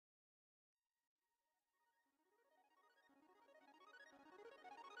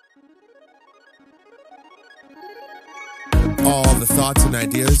All the thoughts and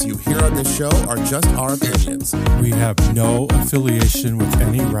ideas you hear on this show are just our opinions. We have no affiliation with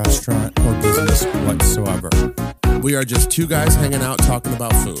any restaurant or business whatsoever. We are just two guys hanging out talking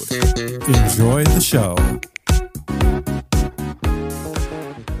about food. Enjoy the show.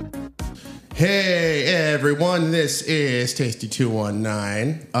 Hey everyone, this is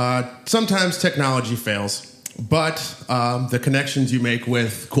Tasty219. Sometimes technology fails, but the connections you make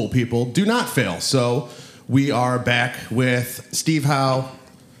with cool people do not fail. So we are back with Steve Howe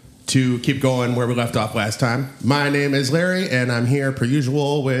to keep going where we left off last time. My name is Larry, and I'm here per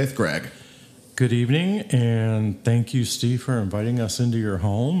usual with Greg. Good evening, and thank you, Steve, for inviting us into your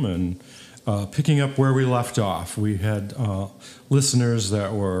home and picking up where we left off. We had listeners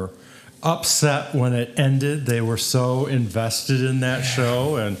that were upset when it ended. They were so invested in that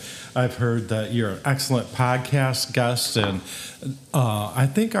show, and I've heard that you're an excellent podcast guest, and I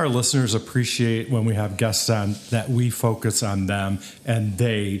think our listeners appreciate when we have guests on that we focus on them and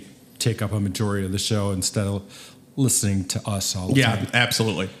they take up a majority of the show instead of listening to us all the time. Yeah,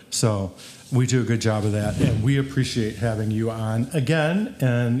 absolutely. So we do a good job of that, and we appreciate having you on again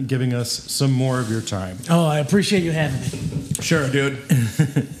and giving us some more of your time. Oh, I appreciate you having me. Sure, dude.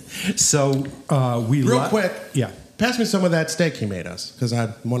 So we Real quick, yeah. Pass me some of that steak he made us, because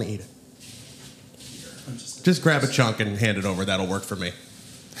I want to eat it. Just grab a chunk and hand it over. That'll work for me.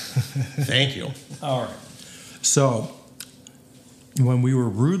 Thank you. All right. So when we were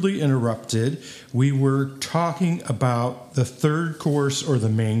rudely interrupted, we were talking about the third course or the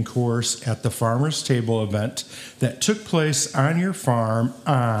main course at the Farmer's Table event that took place on your farm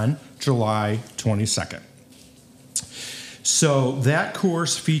on July 22nd. So that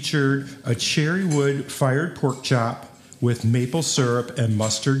course featured a cherry wood fired pork chop with maple syrup and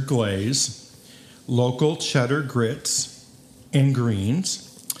mustard glaze, local cheddar grits and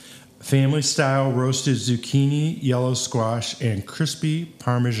greens, family-style roasted zucchini, yellow squash, and crispy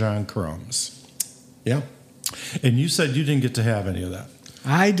Parmesan crumbs. Yeah. And you said you didn't get to have any of that.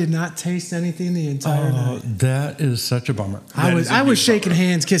 I did not taste anything the entire night. That is such a bummer. I was shaking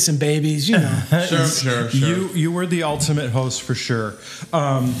hands, kissing babies, you know. Sure. You were the ultimate host for sure.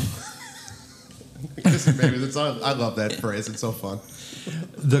 Kissing babies. I love that phrase. It's so fun.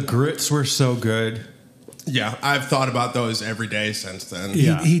 The grits were so good. Yeah, I've thought about those every day since then.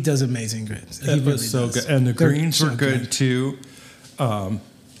 Yeah. He does amazing grits. He It really was so does. good. And the They're greens so were good too.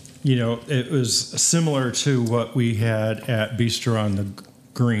 It was similar to what we had at Bistro on the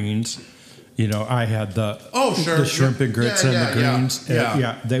greens. I had the shrimp and grits and the greens.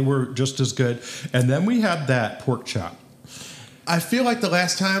 Yeah. They were just as good. And then we had that pork chop. I feel like the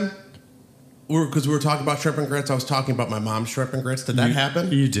last time, because we were talking about shrimp and grits, I was talking about my mom's shrimp and grits. Did that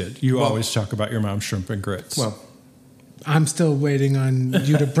happen? You did. You always talk about your mom's shrimp and grits. Well, I'm still waiting on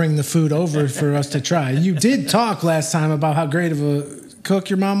you to bring the food over for us to try. You did talk last time about how great of a cook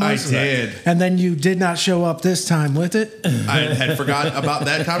your mom was. I did. And then you did not show up this time with it. I had forgot about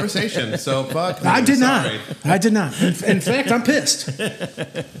that conversation. So, fuck me. I did Sorry. not. I did not. In fact, I'm pissed.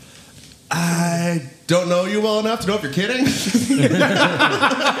 I don't know you well enough to know if you're kidding.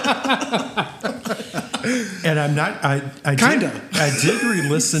 And I'm not. I did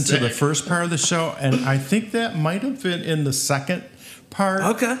re-listen to the first part of the show, and I think that might have been in the second part.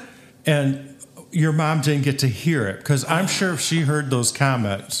 Okay. And your mom didn't get to hear it because I'm sure if she heard those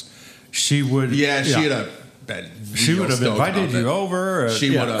comments, she would. Yeah, she'd have been. She would have invited you over. She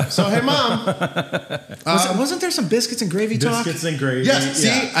would have. So, hey, Mom. Wasn't there some biscuits and gravy talk? Biscuits and gravy. Yes,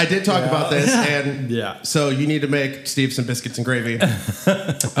 see, I did talk about this, and Yeah. so you need to make Steve some biscuits and gravy.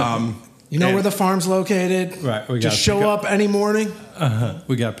 You know where the farm's located? Right. We Just show up any morning.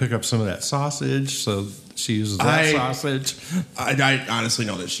 We got to pick up some of that sausage, so she uses that sausage. I honestly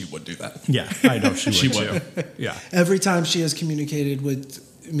know that she would do that. Yeah, I know she would. She too. would. Yeah. Every time she has communicated with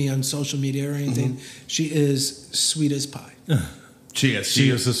me on social media or anything, she is sweet as pie. She is. She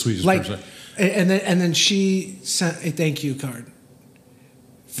is the sweetest person. And then she sent a thank you card.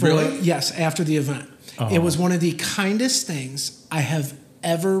 Really? Yes, after the event. It was one of the kindest things I have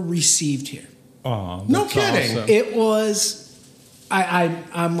ever received here. Oh, No kidding. awesome. It was.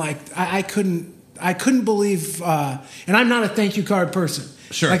 I'm like I couldn't believe, and I'm not a thank you card person.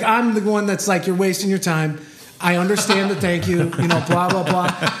 Sure. Like I'm the one that's like, you're wasting your time. I understand the thank you, blah blah blah.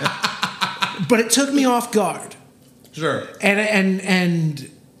 But it took me off guard. Sure. And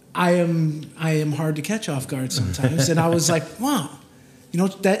I am hard to catch off guard sometimes. And I was like, wow,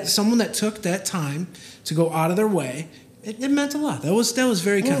 that someone that took that time to go out of their way, it meant a lot. That was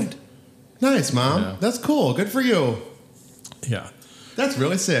very kind. Nice, Mom. Yeah. That's cool. Good for you. Yeah. That's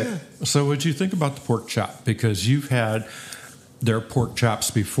really sick. So what'd you think about the pork chop? Because you've had their pork chops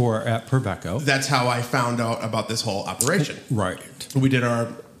before at Perveco. That's how I found out about this whole operation. Right. We did our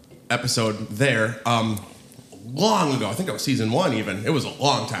episode there long ago. I think it was season 1 even. It was a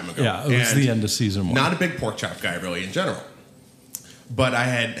long time ago. Yeah, it was the end of season 1. Not a big pork chop guy really in general. But I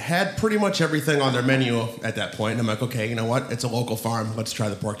had pretty much everything on their menu at that point. And I'm like, okay, you know what? It's a local farm. Let's try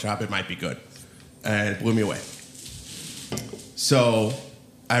the pork chop. It might be good. And it blew me away. So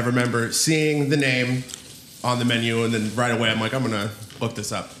I remember seeing the name on the menu, and then right away I'm like, I'm going to look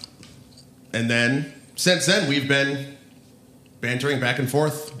this up. And then, since then, we've been bantering back and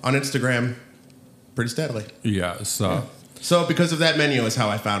forth on Instagram pretty steadily. Yeah, so because of that menu is how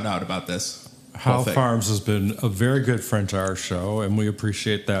I found out about this. Howe Farms has been a very good friend to our show, and we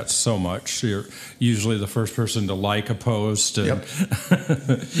appreciate that so much. You're usually the first person to like a post. And,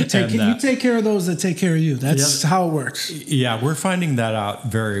 Yep. You take care of those that take care of you. That's how it works. Yeah, we're finding that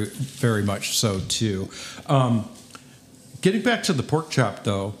out very, very much so, too. Getting back to the pork chop,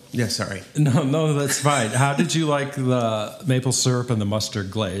 though. Yeah, sorry. No, that's fine. How did you like the maple syrup and the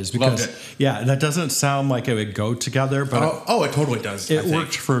mustard glaze? Because, Loved it. Yeah, that doesn't sound like it would go together, but it totally does. it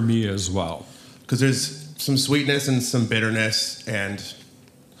worked for me as well. Because there's some sweetness and some bitterness, and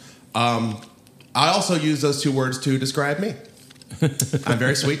I also use those two words to describe me. I'm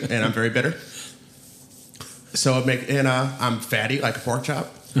very sweet and I'm very bitter. So I'm fatty like a pork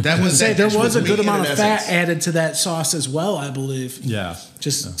chop. There was a good amount of fat added to that sauce as well, I believe. Yeah.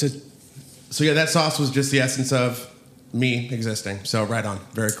 So yeah, that sauce was just the essence of me existing. So right on,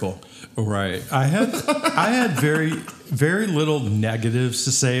 very cool. Right. I had very, very little negatives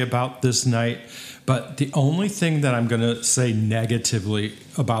to say about this night, but the only thing that I'm going to say negatively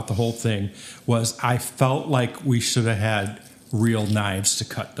about the whole thing was I felt like we should have had real knives to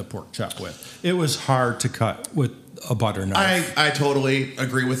cut the pork chop with. It was hard to cut with a butter knife. I totally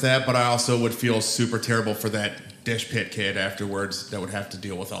agree with that, but I also would feel super terrible for that dish pit kid afterwards that would have to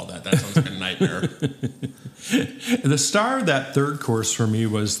deal with all that. That sounds like a nightmare. The star of that third course for me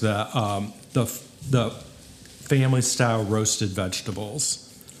was the family style roasted vegetables.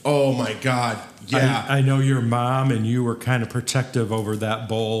 Oh my God! Yeah, I know your mom and you were kind of protective over that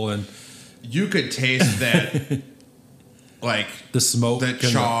bowl, and you could taste that, like the smoke, the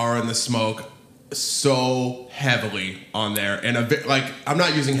char, and the smoke, so heavily on there. And I'm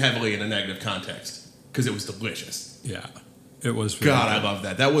not using heavily in a negative context because it was delicious. Yeah, it was. Really God, good. I love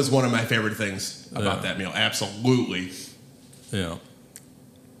that. That was one of my favorite things about that meal. Absolutely. Yeah.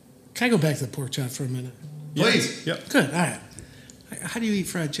 Can I go back to the pork chop for a minute? Please. Yep. Good. All right. How do you eat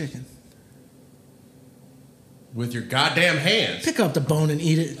fried chicken? With your goddamn hands. Pick up the bone and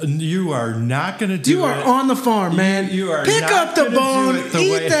eat it. You are not going to do it. You are on the farm, man. You are Pick not up the bone,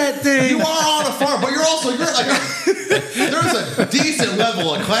 eat that thing. You are on a farm, but you're there's a decent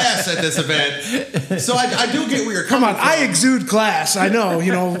level of class at this event. So I do get where you're coming from. I exude class. I know.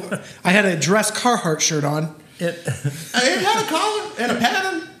 I had a dress Carhartt shirt on. It had a collar and a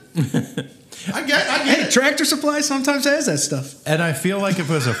pattern. I get Hey, it. Tractor Supply sometimes has that stuff. And I feel like if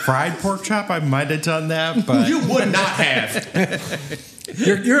it was a fried pork chop, I might have done that, but you would not have.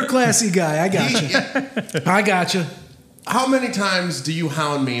 You're a classy guy. I got you. How many times do you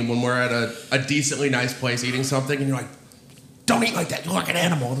hound me when we're at a decently nice place eating something and you're like, don't eat like that. You're like an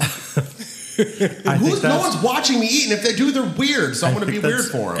animal. No one's watching me eat, and if they do, they're weird. So I'm going to be weird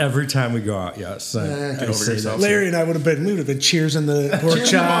for them. Every time we go out, yes. Get over yourself. Larry and I would have been cheersing the pork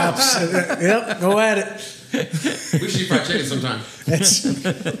chops. Yep, go at it. We should eat fried chicken sometime.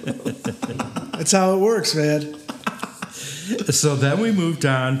 That's how it works, man. So then we moved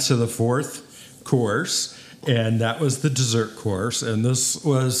on to the fourth course, and that was the dessert course, and this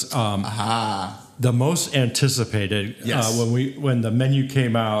was the most anticipated. Yes. When the menu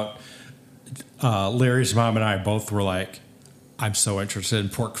came out, Larry's mom and I both were like, I'm so interested in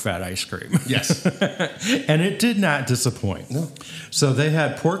pork fat ice cream. Yes. And it did not disappoint. No. So they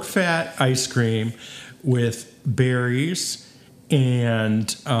had pork fat ice cream with berries, and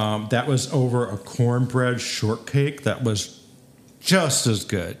that was over a cornbread shortcake that was just as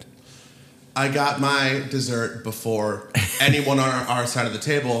good. I got my dessert before anyone on our side of the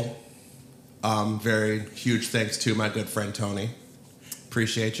table. Very huge thanks to my good friend Tony.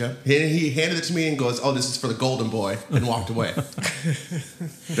 Appreciate you. He handed it to me and goes, "Oh, this is for the golden boy," and walked away.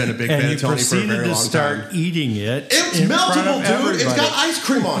 Been a big fan of Tony for a very long time. And he proceeded to start eating it. It's meltable, dude. It's got ice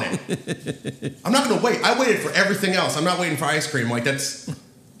cream on it. I'm not going to wait. I waited for everything else. I'm not waiting for ice cream. Like that's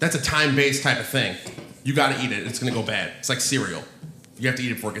a time-based type of thing. You got to eat it. It's going to go bad. It's like cereal. You have to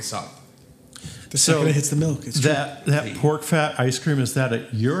eat it before it gets soft. The second it hits the milk, it's that pork fat ice cream, is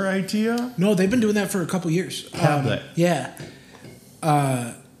that your idea? No, they've been doing that for a couple years. Have they? Yeah.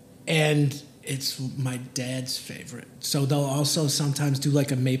 And It's my dad's favorite. So they'll also sometimes do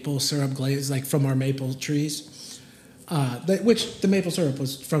like a maple syrup glaze, like from our maple trees, which the maple syrup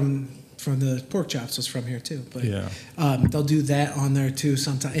was from the pork chops was from here too. But they'll do that on there too.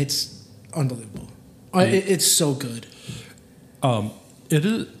 Sometimes it's unbelievable. It's so good. It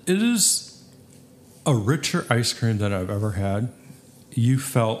is a richer ice cream than I've ever had. You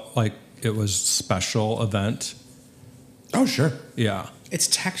felt like it was special event. Oh, sure. Yeah. It's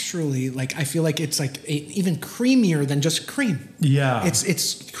texturally, like, I feel like it's like even creamier than just cream. Yeah.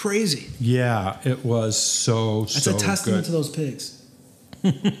 It's crazy. Yeah, it was so That's a testament to those pigs.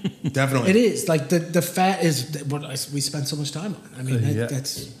 Definitely. It is. Like, the fat is what we spend so much time on. I mean,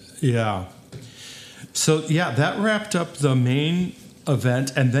 that's... Yeah. So, yeah, that wrapped up the main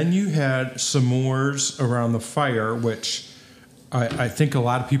event. And then you had s'mores around the fire, which I think a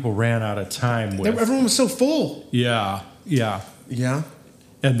lot of people ran out of time with. Everyone was so full. Yeah. Yeah.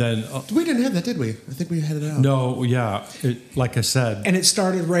 And then... we didn't have that, did we? I think we had it out. No, yeah. Like I said... And it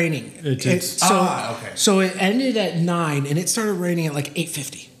started raining. Okay. So it ended at 9, and it started raining at like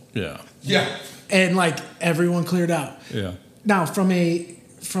 8:50. Yeah. And like everyone cleared out. Yeah. Now from a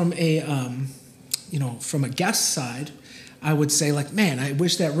guest side, I would say like, man, I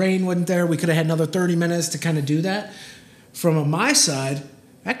wish that rain wasn't there. We could have had another 30 minutes to kind of do that. From my side,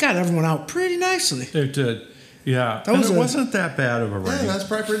 that got everyone out pretty nicely. It did. Yeah. It wasn't that bad of a rain. Yeah, that's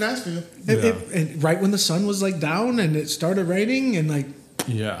probably pretty nice for you. And right when the sun was like down and it started raining and like...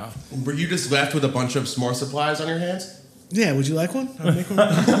 Yeah. Were you just left with a bunch of s'more supplies on your hands? Yeah, would you like one? I'll make one.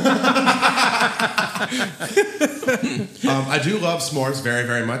 I do love s'mores very,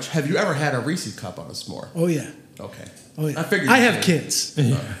 very much. Have you ever had a Reese's cup on a s'more? Oh, yeah. Okay. Oh, yeah. I figured. I have kids.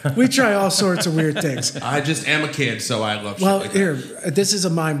 We try all sorts of weird things. I just am a kid, so I love shit Well, like that. here, this is a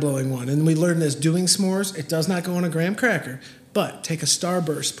mind-blowing one. And we learned this doing s'mores. It does not go on a graham cracker. But take a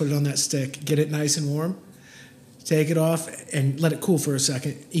Starburst, put it on that stick, get it nice and warm, take it off, and let it cool for a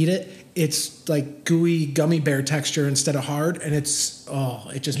second. Eat it. It's like gooey gummy bear texture instead of hard, and it just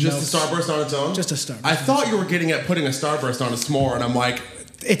melts. Just a Starburst on its own? Just a Starburst. I thought you were getting at putting a Starburst on a s'more, and I'm like...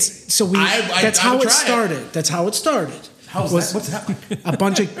 That's how it started. That's how it started. What's that like? A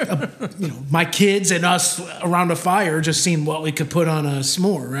bunch of, my kids and us around a fire just seeing what we could put on a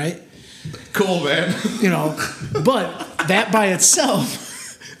s'more, right? Cool, man. But that by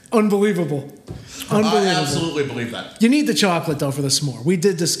itself, unbelievable. I absolutely believe that. You need the chocolate, though, for the s'more. We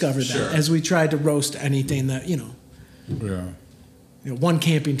did discover that Sure. as we tried to roast anything that, Yeah. One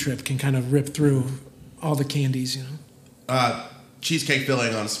camping trip can kind of rip through all the candies, Cheesecake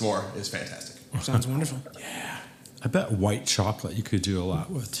filling on a s'more is fantastic. Sounds wonderful. Yeah. I bet white chocolate you could do a lot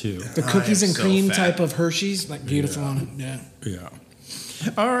with, too. The cookies and so cream fat. type of Hershey's, like beautiful on it. Yeah. Yeah.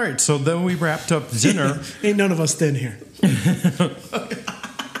 All right, so then we wrapped up dinner. Ain't none of us thin here.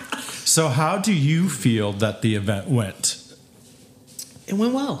 So how do you feel that the event went? It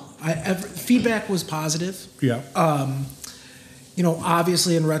went well. Feedback was positive. Yeah.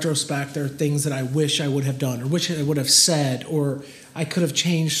 Obviously in retrospect, there are things that I wish I would have done or wish I would have said or I could have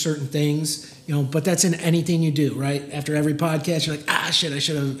changed certain things, but that's in anything you do, right? After every podcast, you're like, shit, I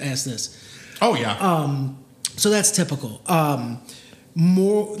should have asked this. Oh, yeah. So that's typical.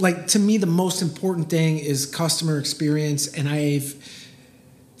 More like to me, the most important thing is customer experience. And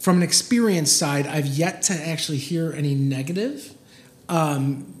from an experience side, I've yet to actually hear any negative.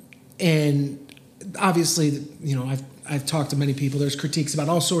 And obviously, I've talked to many people. There's critiques about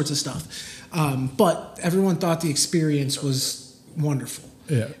all sorts of stuff. But everyone thought the experience was wonderful.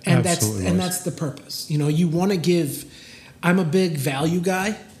 Yeah, and absolutely that's the purpose. You want to give. I'm a big value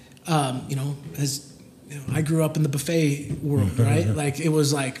guy. I grew up in the buffet world, right? Like it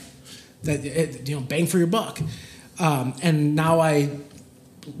was like that. Bang for your buck. And now I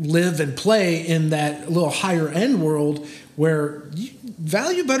live and play in that little higher end world where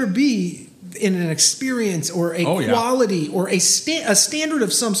value better be in an experience or a quality or a standard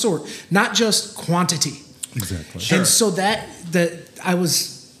of some sort, not just quantity. Exactly. Sure. And so that I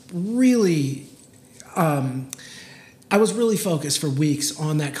was really focused for weeks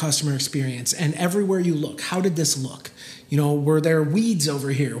on that customer experience and everywhere you look. How did this look? Were there weeds over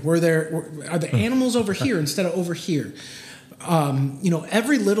here? Are the animals over here instead of over here?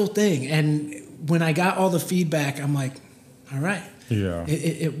 Every little thing. And when I got all the feedback, I'm like, all right, yeah,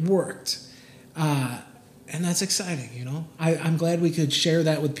 it worked. And that's exciting, I'm glad we could share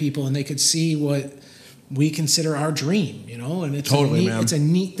that with people and they could see what we consider our dream, and it's totally, it's a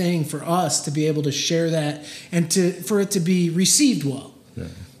neat thing for us to be able to share that and for it to be received well.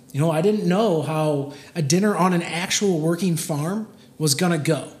 Yeah. I didn't know how a dinner on an actual working farm was going to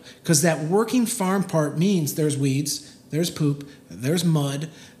go because that working farm part means there's weeds, there's poop, there's mud,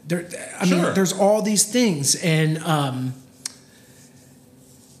 I mean, there's all these things, and and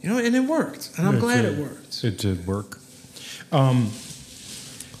it worked, and I'm glad it worked. It did work.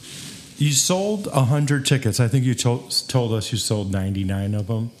 You sold 100 tickets. I think you told us you sold 99 of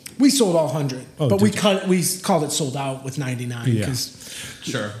them. We sold all 100, but we called it sold out with 99 because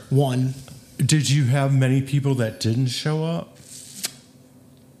one. Did you have many people that didn't show up?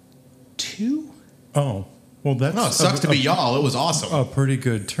 2. Oh. Well, that sucks to be y'all. It was awesome. A pretty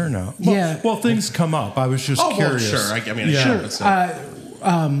good turnout. Well, well, things come up. I was just curious. Well,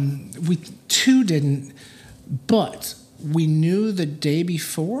 sure. We 2 didn't, but we knew the day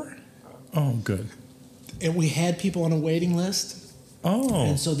before. Oh, good. And we had people on a waiting list. Oh.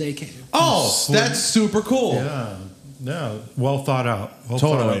 And so they came. Oh, that's super cool. Yeah. Yeah. Well thought out.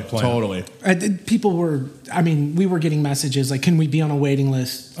 Totally. People were, we were getting messages like, can we be on a waiting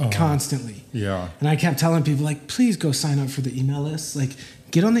list constantly? Yeah. And I kept telling people, like, please go sign up for the email list. Like,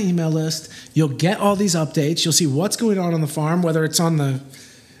 get on the email list. You'll get all these updates. You'll see what's going on the farm, whether it's on the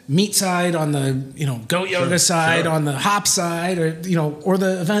meat side, on the goat yoga side, on the hop side, or or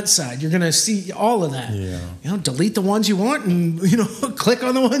the event side. You're gonna see all of that. Yeah. Delete the ones you want, and click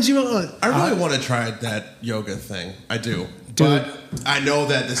on the ones you want. I really want to try that yoga thing. I do. But I know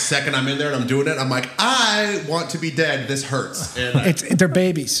that the second I'm in there and I'm doing it, I'm like, I want to be dead. This hurts. And they're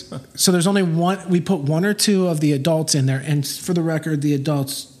babies. So there's only one. We put 1 or 2 of the adults in there, and for the record, the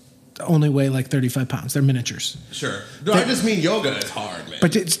adults only weigh like 35 pounds. They're miniatures. Sure. No, I just mean yoga is hard, man.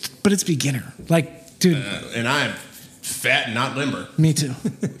 But it's beginner. Like, dude. And I'm fat and not limber. Me too.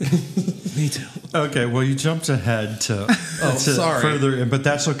 Me too. Okay. Well, you jumped ahead to sorry. further, but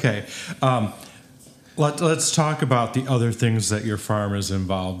that's okay. Let's talk about the other things that your farm is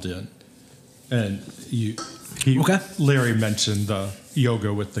involved in. And Larry mentioned the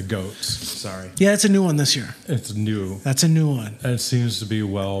yoga with the goats. Sorry. Yeah, it's a new one this year. It's new. That's a new one. And it seems to be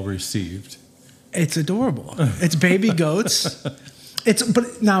well received. It's adorable. It's baby goats.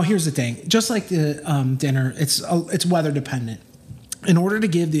 But now here's the thing. Just like the dinner, it's weather dependent. In order to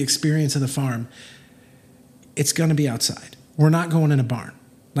give the experience of the farm, it's going to be outside. We're not going in a barn.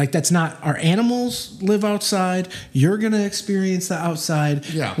 Like, that's not, our animals live outside. You're going to experience the outside.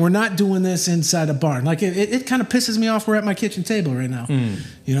 Yeah. We're not doing this inside a barn. Like, it kind of pisses me off. We're at my kitchen table right now.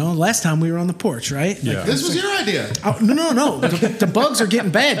 Last time we were on the porch, right? Yeah. Like, This was your idea. Oh, no. The bugs are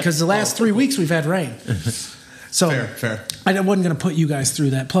getting bad because the last 3 weeks we've had rain. So Fair. I wasn't going to put you guys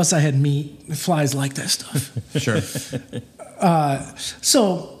through that. Plus, I had meat. Flies like that stuff. Sure.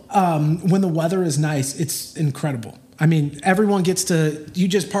 When the weather is nice, it's incredible. Everyone gets to, you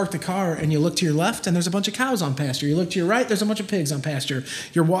just park the car and you look to your left and there's a bunch of cows on pasture. You look to your right, there's a bunch of pigs on pasture.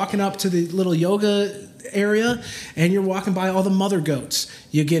 You're walking up to the little yoga area and you're walking by all the mother goats.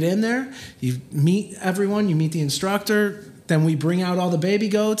 You get in there, you meet everyone, you meet the instructor, then we bring out all the baby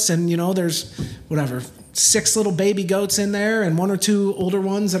goats and, there's 6 little baby goats in there and 1 or 2 older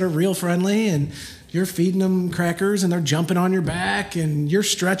ones that are real friendly, and you're feeding them crackers and they're jumping on your back and you're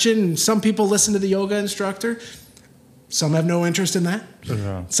stretching, and some people listen to the yoga instructor. Some have no interest in that.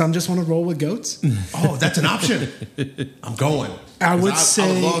 Yeah. Some just want to roll with goats. Oh, that's an option. I'm going. I would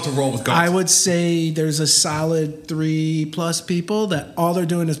love to roll with goats. I would say there's a solid 3+ people that all they're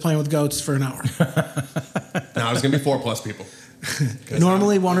doing is playing with goats for an hour. Now it's going to be 4+ people.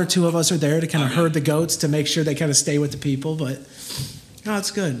 Normally 1 or 2 of us are there to kind of herd the goats to make sure they kind of stay with the people, but no,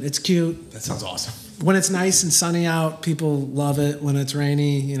 it's good. It's cute. That sounds awesome. When it's nice and sunny out, people love it. When it's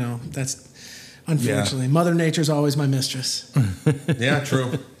rainy, that's unfortunately. Yeah. Mother Nature's always my mistress. Yeah,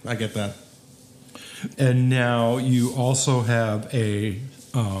 true. I get that. And now you also have a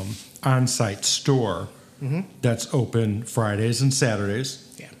on-site store that's open Fridays and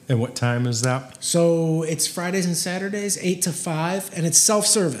Saturdays. Yeah. And what time is that? So it's Fridays and Saturdays, 8 to 5, and it's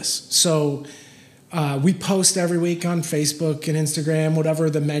self-service. So we post every week on Facebook and Instagram, whatever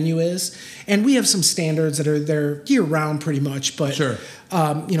the menu is. And we have some standards that are there year-round pretty much. But, sure.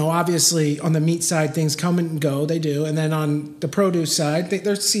 Obviously on the meat side, things come and go. They do. And then on the produce side,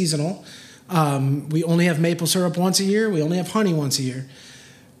 they're seasonal. We only have maple syrup once a year. We only have honey once a year.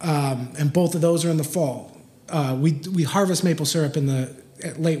 And both of those are in the fall. We harvest maple syrup in the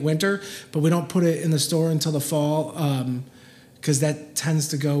late winter, but we don't put it in the store until the fall because that tends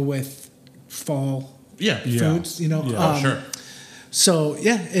to go with fall foods, sure. So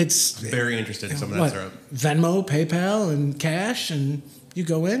it's very interested in some of that syrup. Venmo, PayPal, and cash, and you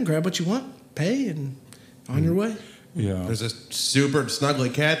go in, grab what you want, pay, and on your way. Yeah. There's a super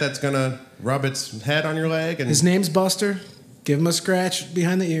snuggly cat that's gonna rub its head on your leg, and his name's Buster. Give him a scratch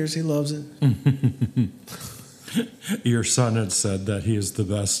behind the ears. He loves it. Your son had said that he is the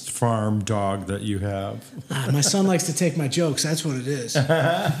best farm dog that you have. My son likes to take my jokes. That's what it is. He's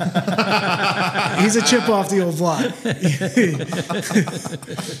a chip off the old block.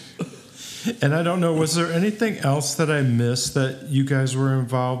 And I don't know, was there anything else that I missed that you guys were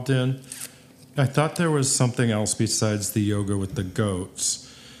involved in? I thought there was something else besides the yoga with the goats.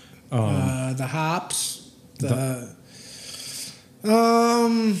 The hops.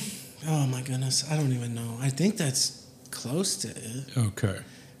 Oh my goodness, I don't even know. I think that's close to it. Okay.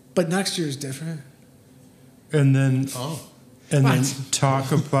 But next year is different. And then, then What?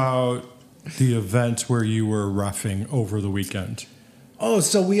 talk about the event where you were roughing over the weekend. Oh,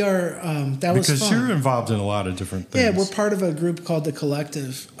 so we are. That was Because fun. you're involved in a lot of different things. Yeah, we're part of a group called The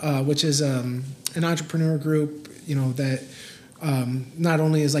Collective, which is an entrepreneur group, that not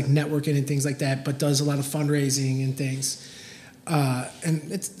only is like networking and things like that, but does a lot of fundraising and things.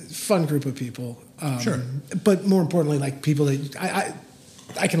 And it's a fun group of people. Sure. But more importantly, like people that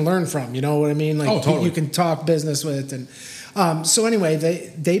I can learn from, you know what I mean? Like totally. you can talk business with. And so anyway,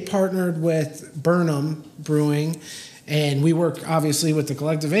 they partnered with Burnham Brewing, and we work obviously with The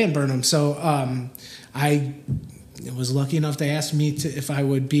Collective and Burnham. So I was lucky enough they asked me if I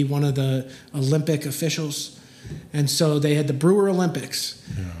would be one of the Olympic officials. And so they had the Brewer Olympics,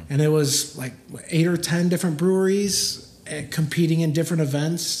 and it was like 8 or 10 different breweries competing in different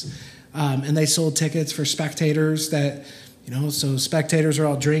events, and they sold tickets for spectators that, so spectators are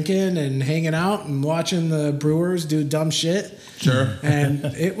all drinking and hanging out and watching the brewers do dumb shit. Sure. And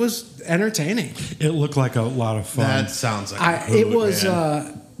it was entertaining. It looked like a lot of fun. That sounds like It was,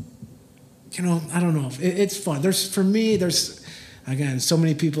 I don't know. It's fun. There's again, so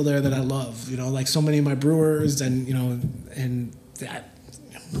many people there that I love, like so many of my brewers and that.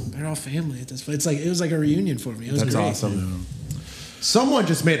 They're all family at this point. It was like a reunion for me. It was That's great. awesome. Someone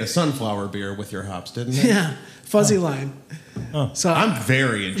just made a sunflower beer with your hops, didn't they? Yeah, fuzzy lime. So I'm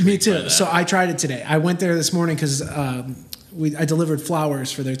very intrigued. me too. by that. So I tried it today. I went there this morning because I delivered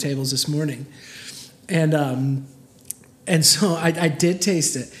flowers for their tables this morning, and so I did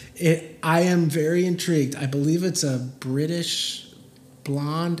taste it. I am very intrigued. I believe it's a British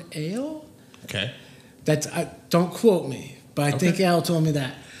blonde ale. Okay. Don't quote me, but I think Al told me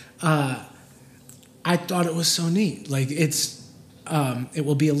that. I thought it was so neat. Like it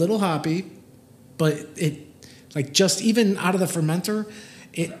will be a little hoppy, but it just even out of the fermenter,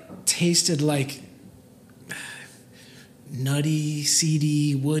 it tasted like nutty,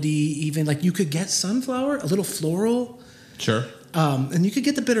 seedy, woody. Even like you could get sunflower, a little floral. Sure. And you could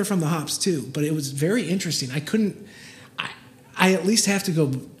get the bitter from the hops too. But it was very interesting. I at least have to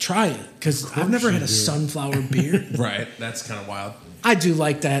go try it because I've never had a sunflower beer. Right. That's kind of wild. I do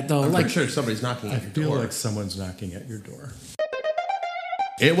like that though. I'm like pretty sure somebody's knocking at your I feel door. like someone's knocking at your door.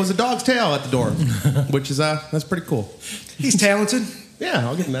 It was a dog's tail at the door, which is that's pretty cool. he's talented. Yeah,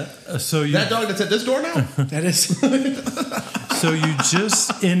 I'll give him that. That dog that's at this door now? That is. So you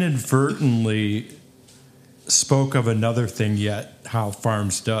just inadvertently spoke of another thing yet how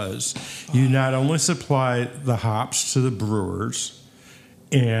Farms does. You not only supply the hops to the brewers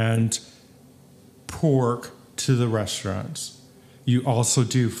and pork to the restaurants, you also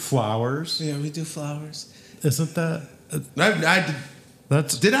do flowers. Yeah, we do flowers. Isn't that?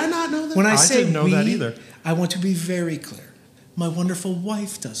 Did I not know that? When I say didn't know that either. I want to be very clear. My wonderful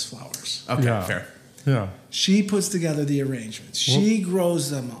wife does flowers. Okay, Yeah. fair. Yeah. She puts together the arrangements. She grows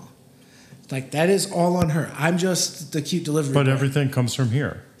them all. Like that is all on her. I'm just the cute delivery But boy. everything comes from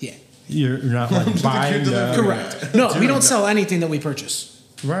here. Yeah. You're not like buying them. Correct. No, we don't sell anything that we purchase.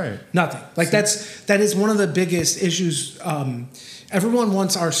 Right. Nothing. Like that is one of the biggest issues. Everyone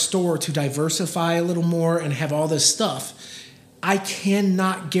wants our store to diversify a little more and have all this stuff. I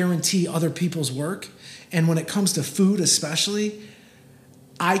cannot guarantee other people's work. And when it comes to food especially,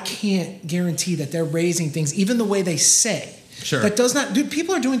 I can't guarantee that they're raising things, even the way they say. Sure. That does not, dude,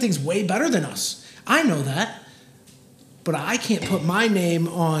 people are doing things way better than us. I know that. But I can't put my name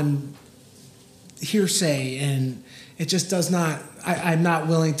on hearsay, and it just does not, I'm not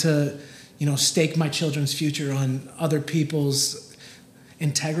willing to, stake my children's future on other people's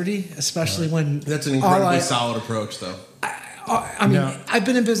integrity, especially when That's an incredibly solid approach, though. I mean, I've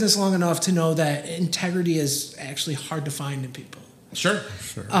been in business long enough to know that integrity is actually hard to find in people. Sure.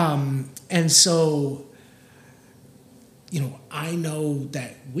 And so, I know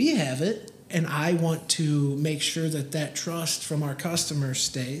that we have it, and I want to make sure that trust from our customers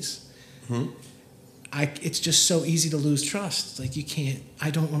stays. Mm-hmm. It's just so easy to lose trust. Like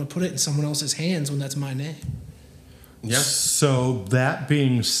I don't want to put it in someone else's hands when that's my name. Yeah. So that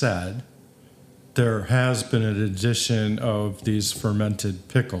being said, there has been an addition of these fermented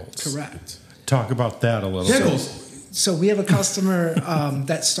pickles. Correct. talk about that a little. Pickles. So we have a customer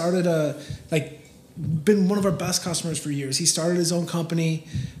that started been one of our best customers for years. He started his own company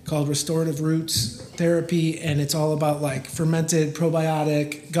called Restorative Roots Therapy, and it's all about like fermented,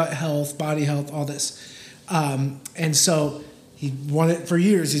 probiotic, gut health, body health, all this. And so he wanted for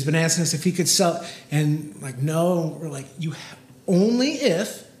years. He's been asking us if he could sell, and like, no, we're like, only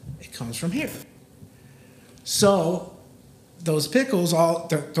if it comes from here. So those pickles,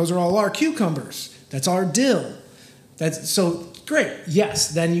 those are all our cucumbers. That's our dill. That's so great. Yes,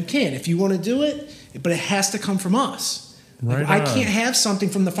 then you can if you want to do it, but it has to come from us. Right. I can't have something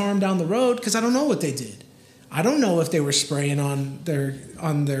from the farm down the road because I don't know what they did. I don't know if they were spraying on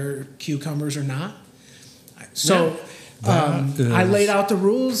their cucumbers or not. So I laid out the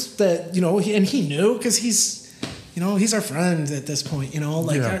rules that and he knew because he's our friend at this point.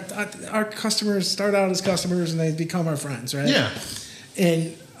 Our customers start out as customers and they become our friends, right? Yeah.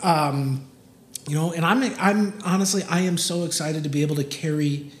 And and I'm honestly, I am so excited to be able to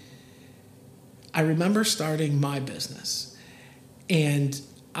carry. I remember starting my business, and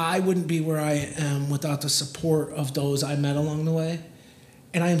I wouldn't be where I am without the support of those I met along the way.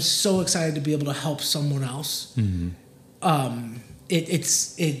 And I am so excited to be able to help someone else. Mm-hmm.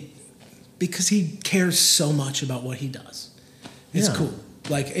 It's because he cares so much about what he does. It's cool.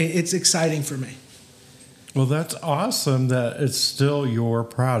 Like it's exciting for me. Well, that's awesome that it's still your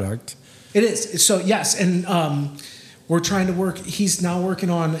product. It is. So yes, and we're trying to work. He's now working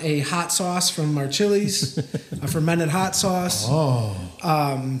on a hot sauce from our chilies, a fermented hot sauce. Oh.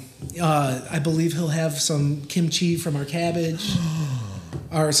 I believe he'll have some kimchi from our cabbage,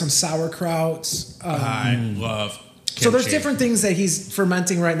 or some sauerkrauts. I love kimchi. So there's different things that he's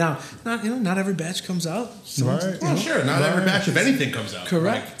fermenting right now. Not every batch comes out. Right. Well, sure. Not every batch of anything comes out.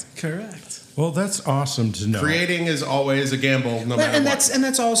 Correct. Correct. Well, that's awesome to know. Creating is always a gamble, no matter what. And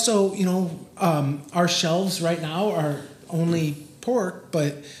that's also our shelves right now are only pork,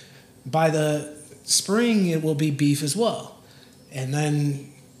 but by the spring it will be beef as well, and then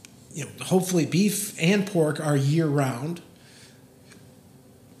hopefully beef and pork are year round.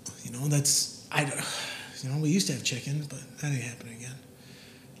 We used to have chicken, but that ain't happening again.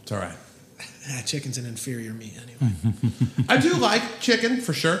 It's all right. Chicken's an inferior meat anyway. I do like chicken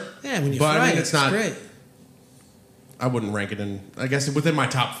for sure. Yeah, when you but fry it's not great. I wouldn't rank it in. I guess within my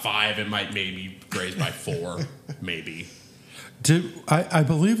top 5, it might maybe graze by 4, maybe. I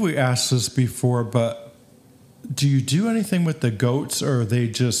believe we asked this before, but do you do anything with the goats, or are they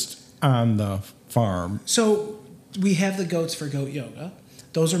just on the farm? So we have the goats for goat yoga.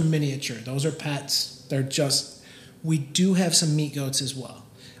 Those are miniature. Those are pets. We do have some meat goats as well.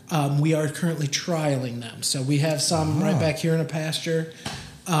 We are currently trialing them. So we have some right back here in a pasture.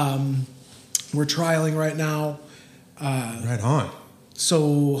 We're trialing right now. Right on.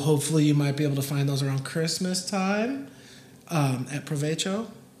 So hopefully you might be able to find those around Christmas time at Provecho.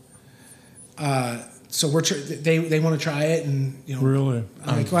 So they want to try it, and Really,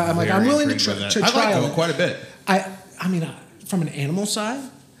 I'm willing to try. I like goat quite a bit. I mean, from an animal side,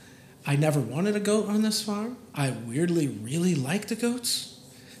 I never wanted a goat on this farm. I weirdly really like the goats.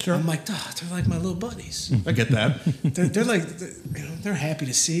 Sure. I'm like, they're like my little buddies. I get that. They're like, they're happy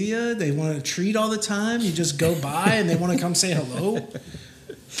to see you. They want a treat all the time. You just go by and they want to come say hello.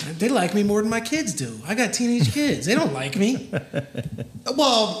 They like me more than my kids do. I got teenage kids. They don't like me.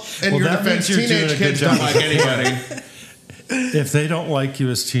 Well, in your defense, teenage kids don't like anybody. If they don't like you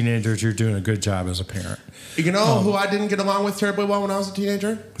as teenagers, you're doing a good job as a parent. You know who I didn't get along with terribly well when I was a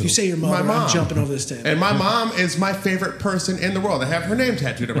teenager? If you say your mother, My mom. I'm jumping over this table. And my mom is my favorite person in the world. I have her name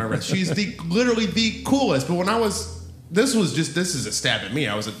tattooed on my wrist. She's literally the coolest. But when this is a stab at me.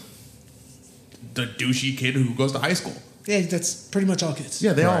 I was the douchey kid who goes to high school. Yeah, that's pretty much all kids.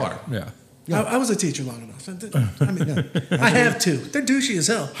 Yeah, they all are. Yeah. I was a teacher long enough. I have two. They're douchey as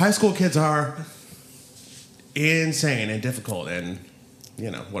hell. High school kids are insane and difficult and,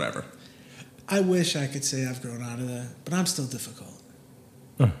 whatever. I wish I could say I've grown out of that, but I'm still difficult.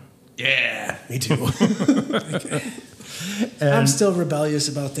 Yeah, me too. I'm still rebellious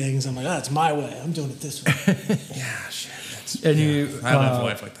about things. I'm like, it's my way. I'm doing it this way. Yeah, shit. I live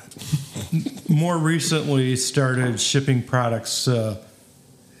life like that. More recently started shipping products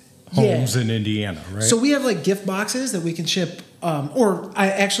homes in Indiana, right? So we have like gift boxes that we can ship,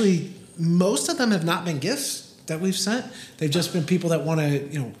 most of them have not been gifts that we've sent. They've just been people that want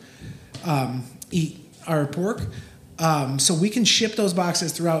to, eat our pork. So we can ship those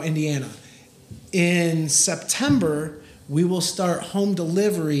boxes throughout Indiana. In September, we will start home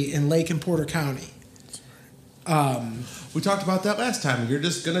delivery in Lake and Porter County. We talked about that last time. You're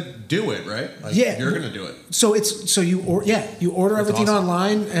just gonna do it, right? Like, Yeah. you're gonna do it. So you order everything awesome.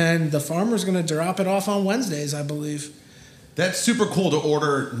 online, and the farmer's going to drop it off on Wednesdays, I believe. That's super cool to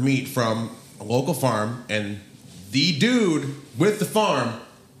order meat from a local farm, and the dude with the farm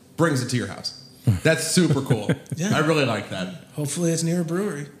brings it to your house. That's super cool. Yeah. I really like that. Hopefully, it's near a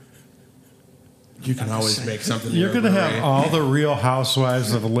brewery. You can always make something. You're going going to to have all the Real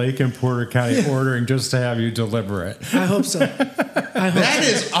Housewives of Lake and Porter County ordering just to have you deliver it. I hope so. That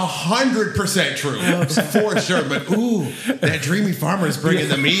is 100% true, for sure. But ooh, that dreamy farmer is bringing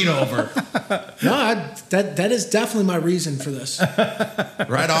the meat over. No, that is definitely my reason for this.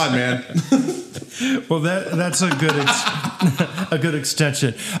 Right on, man. Well, that's a good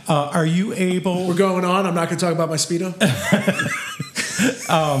extension. Are you able? We're going on. I'm not going to talk about my Speedo.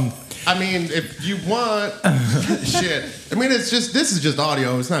 I mean, if you want, shit. I mean, this is just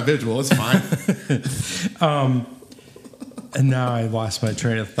audio. It's not visual. It's fine. And now I lost my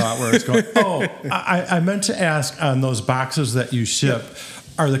train of thought where it's going. Oh, I meant to ask on those boxes that you ship,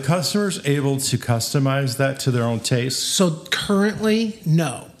 are the customers able to customize that to their own taste? So currently,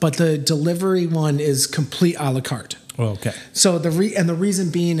 no. But the delivery one is complete a la carte. Okay. So the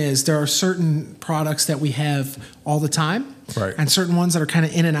reason being is there are certain products that we have all the time, right, and certain ones that are kind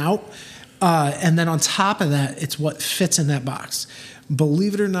of in and out, and then on top of that, it's what fits in that box.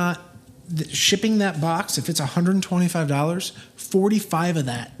 Believe it or not, shipping that box, if it's $125, $45 of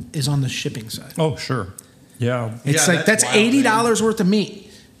that is on the shipping side. Oh, sure, yeah. It's yeah, like that's wild, $80 worth of meat.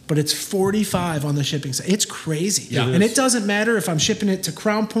 But it's $45 on the shipping side. It's crazy. Yeah. And it doesn't matter if I'm shipping it to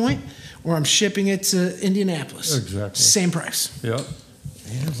Crown Point or I'm shipping it to Indianapolis. Exactly. Same price. Yep.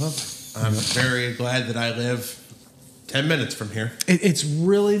 Yeah, well, I'm very glad that I live 10 minutes from here. It's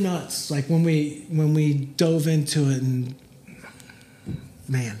really nuts. Like when we dove into it, and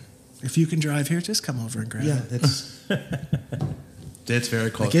man, if you can drive here, just come over and grab it. It's very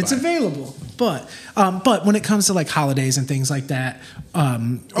close. Like it's by. available, but when it comes to like holidays and things like that,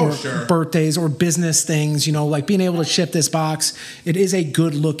 or sure. birthdays or business things, like being able to ship this box, it is a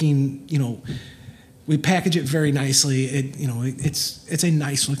good looking, we package it very nicely. It's a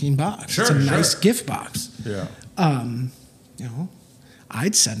nice looking box. Sure, it's a sure. nice gift box. Yeah.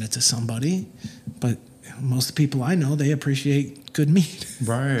 I'd send it to somebody, but most of the people I know, they appreciate good meat.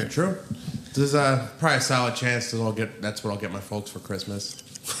 Right. True. There's probably a solid chance that that's what I'll get my folks for Christmas.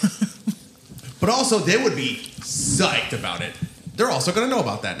 But also, they would be psyched about it. They're also going to know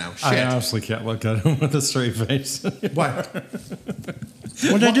about that now. Shit. I honestly can't look at him with a straight face. What?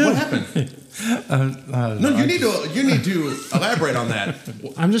 What'd I do? What happened? No, you need to elaborate on that.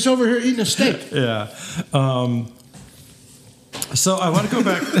 I'm just over here eating a steak. Yeah. So I want to go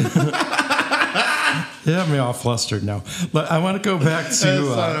back. You have me all flustered now. But I want to go back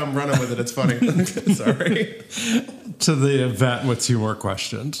to... I'm running with it. It's funny. Sorry. To the event with 2 more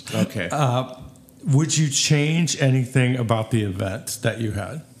questions. Okay. Would you change anything about the event that you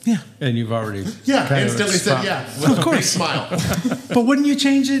had? Yeah. And you've already... Instantly said yeah. With a big smile. But wouldn't you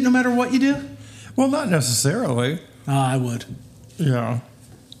change it no matter what you do? Well, not necessarily. I would. Yeah.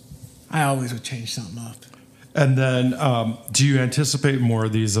 I always would change something up. And then do you anticipate more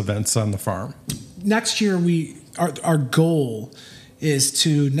of these events on the farm? Next year, our goal is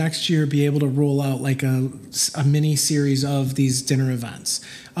to next year be able to roll out like a mini series of these dinner events.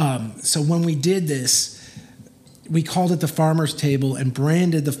 So when we did this, we called it the Farmer's Table and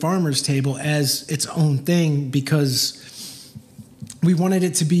branded the Farmer's Table as its own thing because we wanted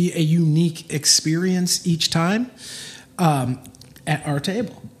it to be a unique experience each time at our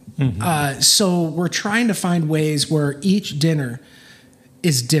table. Mm-hmm. So we're trying to find ways where each dinner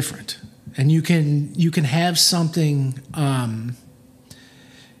is different. And you can have something,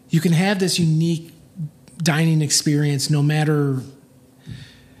 you can have this unique dining experience no matter,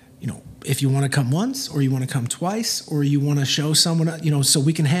 if you want to come once or you want to come twice or you want to show someone, so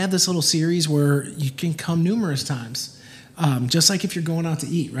we can have this little series where you can come numerous times. Just like if you're going out to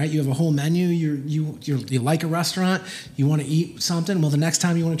eat, right? You have a whole menu. You like a restaurant. You want to eat something. Well, the next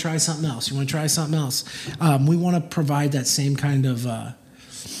time you want to try something else. You want to try something else. We want to provide that same kind of,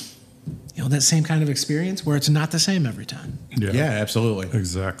 that same kind of experience where it's not the same every time. Yeah, absolutely.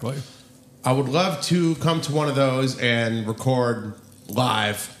 Exactly. I would love to come to one of those and record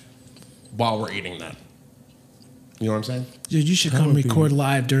live while we're eating that. You know what I'm saying? Dude, you should come record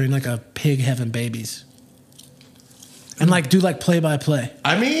live during like a pig having babies. And do play-by-play.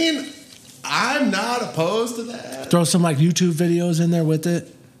 I mean, I'm not opposed to that. Throw some YouTube videos in there with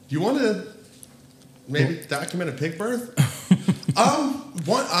it. You want to maybe document a pig birth?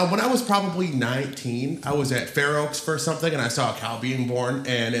 When I was probably 19, I was at Fair Oaks for something, and I saw a cow being born,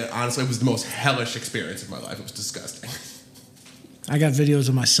 and honestly, it was the most hellish experience of my life. It was disgusting. I got videos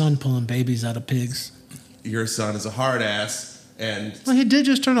of my son pulling babies out of pigs. Your son is a hard ass, and Well, he did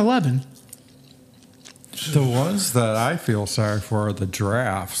just turn 11. The ones that I feel sorry for are the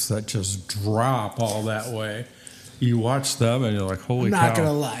giraffes that just drop all that way. You watch them and you're like, holy I'm cow. not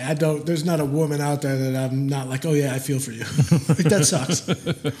gonna lie. I don't. There's not a woman out there that I'm not like, oh yeah, I feel for you. Like, that sucks.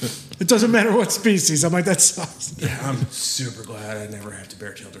 It doesn't matter what species. I'm like, that sucks. yeah, I'm super glad I never have to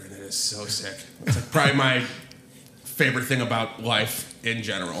bear children. It is so sick. It's like probably my favorite thing about life in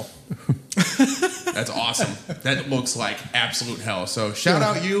general. That's awesome. That looks like absolute hell. So shout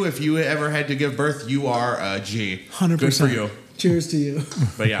out you if you ever had to give birth. You are a G. 100%. Good for you. Cheers to you.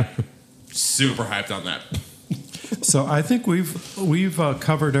 But yeah, super hyped on that. So I think we've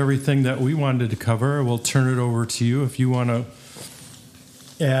covered everything that we wanted to cover. We'll turn it over to you if you want to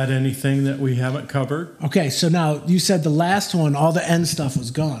add anything that we haven't covered. Okay, so now you said the last one, all the end stuff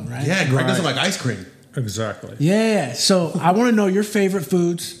was gone, right? Yeah, Greg doesn't Right. like ice cream. Exactly. Yeah. So I want to know your favorite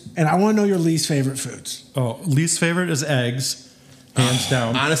foods, and I want to know your least favorite foods. Oh, least favorite is eggs, hands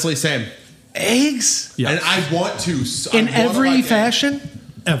down. Honestly, same. Eggs Yeah. And I want to. in every fashion.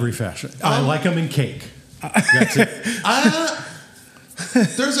 Every fashion. I like them in cake. That's it.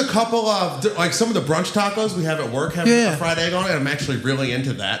 There's a couple of, like some of the brunch tacos we have at work have Yeah. a fried egg on it, and I'm actually really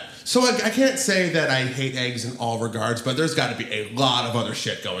into that. So I can't say that I hate eggs in all regards, but there's got to be a lot of other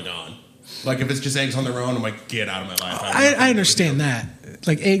shit going on. Like if it's just eggs on their own, I'm like, get out of my life. I understand that.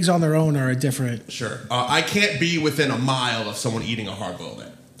 Like eggs on their own are a different. Sure. I can't be within a mile of someone eating a hard-boiled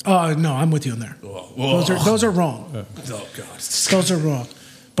egg. Oh no, I'm with you on there. Whoa. Those are wrong. Oh, God. Those are wrong.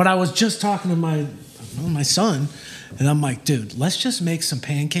 But I was just talking to my son, and I'm like, dude, let's just make some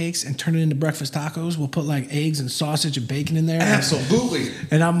pancakes and turn it into breakfast tacos. We'll put like eggs and sausage and bacon in there. Absolutely.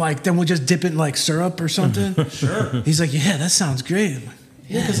 And I'm like, then we'll just dip it in like syrup or something. Sure. He's like, yeah, that sounds great. I'm like,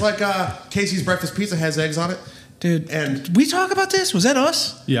 Yeah, because like Casey's Breakfast Pizza has eggs on it. dude, And we talk about this? Was that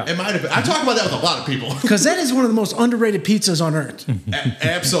us? Yeah. it might have been. I talk about that with a lot of people. Because that is one of the most underrated pizzas on earth.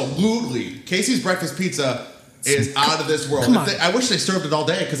 Absolutely. Casey's Breakfast Pizza is out of this world. Come on. I wish they served it all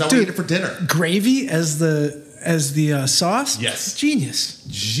day because I would Dude. eat it for dinner. Gravy as the sauce? Yes. Genius.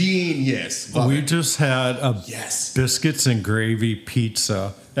 Genius. Love We it. just had a Yes. biscuits and gravy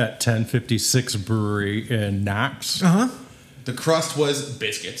pizza at 1056 Brewery in Knox. Uh-huh. The crust was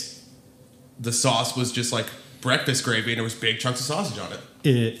biscuits. The sauce was just like breakfast gravy, and there was big chunks of sausage on it.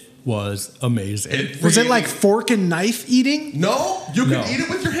 It was amazing. Was it really- like fork and knife eating? No, you could No. eat it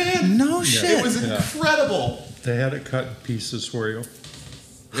with your hand. No shit. It was incredible. They had it cut in pieces for you.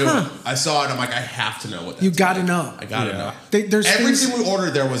 I saw it. I'm like, I have to know what that's You got to like. know. I gotta Yeah. know. There's Everything things- we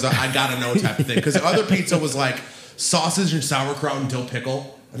ordered there was a I gotta know type of thing. Because the other pizza was like sausage and sauerkraut and dill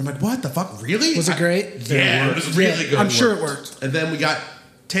pickle. And I'm like, what the fuck? Really? Was it great? Yeah, it was really good. I'm sure it worked. And then we got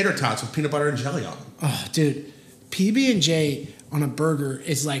tater tots with peanut butter and jelly on them. Oh, dude, PB&J on a burger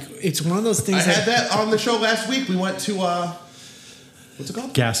is like, it's one of those I things had that on the show last week. We went to what's it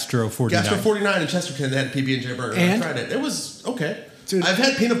called? Gastro 49. Gastro 49 in Chesterton. They had a PB&J burger. And? I tried it. It was okay. Dude. I've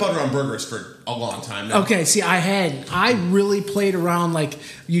had peanut butter on burgers for a long time now. Okay, see, I really played around, like,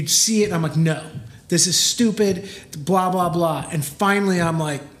 you'd see it, and I'm like, no, this is stupid, blah, blah, blah. And finally, I'm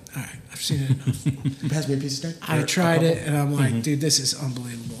like, all right, I've seen it enough. You pass me a piece of steak? I Or a tried couple? it, and I'm like, dude, this is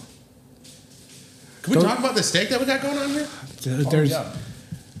unbelievable. Can we talk about the steak that we got going on here?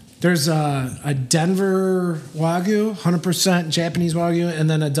 There's a Denver Wagyu, 100% Japanese Wagyu, and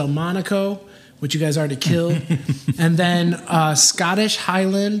then a Delmonico, which you guys already killed, and then Scottish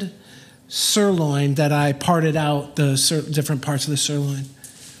Highland sirloin that I parted out the different parts of the sirloin.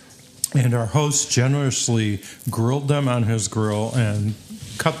 And our host generously grilled them on his grill and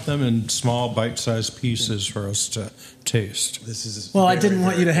cut them in small bite-sized pieces for us to taste. This is Well, I very, didn't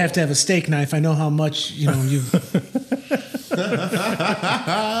want you to very have to have a steak knife. I know how much you.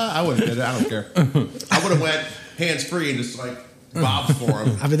 I wouldn't did it. I don't care. I would have went hands free and just like bob for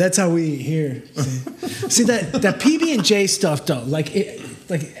him. I mean, that's how we eat here. See that PB&J stuff though. Like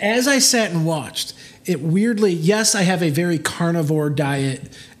as I sat and watched it, weirdly, yes, I have a very carnivore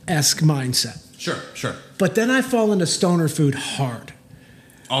diet-esque mindset, Sure. but then I fall into stoner food hard.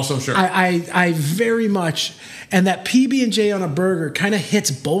 Also, sure. I very much, and that PB&J on a burger kind of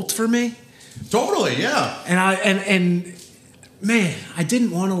hits both for me. Totally, yeah. And man, I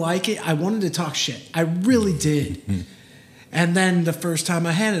didn't want to like it. I wanted to talk shit. I really did. And then the first time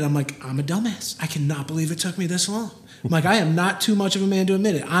I had it, I'm like, I'm a dumbass. I cannot believe it took me this long. I'm like, I am not too much of a man to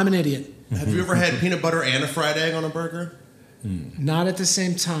admit it. I'm an idiot. Have you ever had peanut butter and a fried egg on a burger? Not at the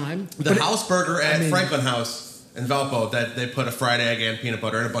same time. The house burger at Franklin House And Valpo, that they put a fried egg and peanut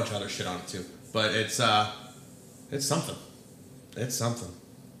butter and a bunch of other shit on it too. But it's something. It's something.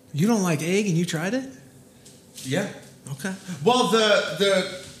 You don't like egg and you tried it? Yeah. Okay. Well,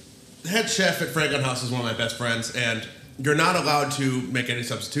 the head chef at Franklin House is one of my best friends, and you're not allowed to make any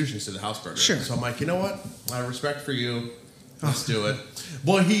substitutions to the house burger. Sure. So I'm like, you know what? Out of respect for you, let's do it.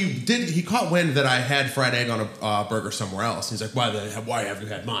 Well, he caught wind that I had fried egg on a burger somewhere else. He's like, why have you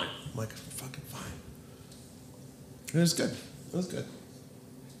had mine? I'm like, fucking fine. It was good. It was good.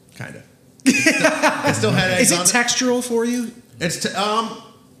 Kind of. I still had eggs Is it on textural for you? It's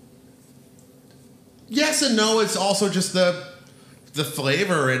yes and no. It's also just the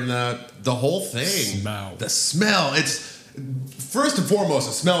flavor and the whole thing. Smell. The smell. It's first and foremost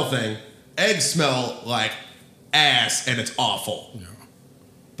a smell thing. Eggs smell like ass, and it's awful. Yeah.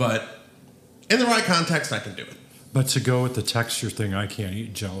 But in the right context, I can do it. But to go with the texture thing, I can't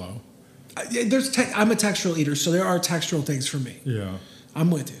eat Jell-O. I'm a textural eater, so there are textural things for me. Yeah. I'm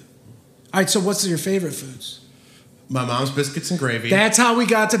with you. All right, so what's your favorite foods? My mom's biscuits and gravy. That's how we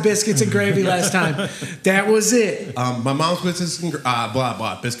got to biscuits and gravy last time. That was it. My mom's biscuits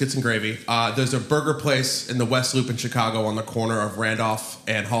and biscuits and gravy. There's a burger place in the West Loop in Chicago on the corner of Randolph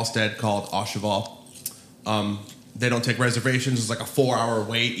and Halstead called Au Cheval. They don't take reservations. It's like a 4-hour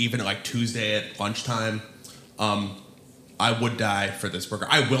wait, even like Tuesday at lunchtime. I would die for this burger.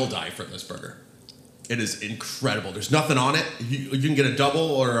 I will die for this burger. It is incredible. There's nothing on it. You can get a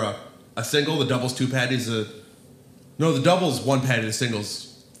double or a single. The double's 2 patties. No, the double's 1 patty. The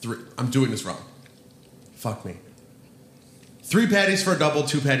single's 3. I'm doing this wrong. Fuck me. 3 patties for a double,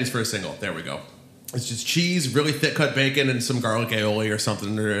 2 patties for a single. There we go. It's just cheese, really thick cut bacon, and some garlic aioli or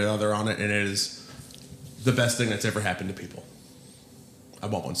something or other on it, and it is the best thing that's ever happened to people. I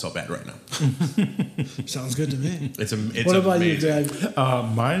want one so bad right now. Sounds good to me. It's what about amazing. you,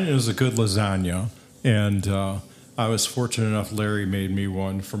 Dad? Mine is a good lasagna, and I was fortunate enough. Larry made me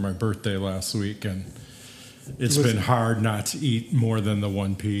one for my birthday last week, and it's been hard not to eat more than the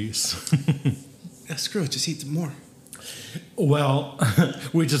one piece. Yeah, screw it. Just eat more. Well,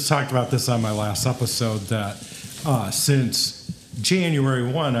 we just talked about this on my last episode that since January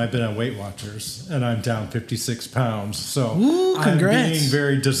 1, I've been on Weight Watchers, and I'm down 56 pounds. So I'm being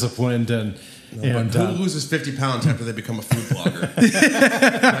very disciplined. And who loses 50 pounds after they become a food blogger?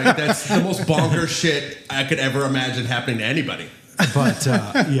 Like, that's the most bonkers shit I could ever imagine happening to anybody. But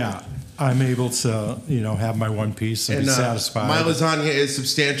yeah, I'm able to have my one piece and be satisfied. My lasagna is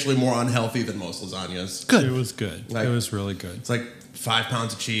substantially more unhealthy than most lasagnas. Good. It was good. Like, it was really good. It's like 5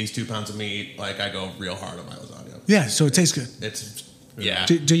 pounds of cheese, 2 pounds of meat. Like, I go real hard on my lasagna. Yeah, so it tastes good. It's yeah.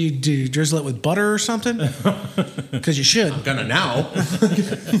 Do you drizzle it with butter or something? Because you should. I'm gonna now.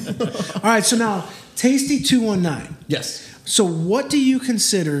 All right, so now Tasty 219. Yes. So what do you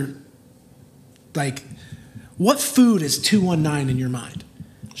consider, like, what food is 219 in your mind?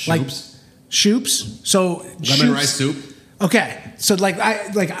 Shoops. Like Shoops. So Lemon rice soup. Okay, so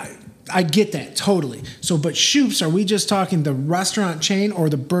I get that totally. So, but Shoops, are we just talking the restaurant chain or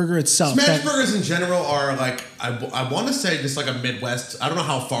the burger itself? Smash burgers in general are like, I want to say just like a Midwest. I don't know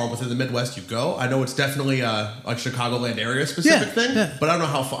how far within the Midwest you go. I know it's definitely a like Chicagoland area specific thing, but I don't know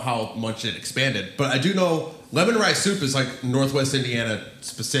how much it expanded. But I do know lemon rice soup is like Northwest Indiana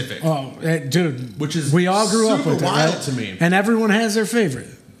specific. Oh, dude, which is we all grew up with it, wild right? to me, and everyone has their favorite,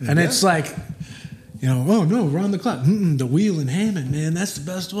 and it's like. Oh no, round the clock. The wheel in Hammond, man, that's the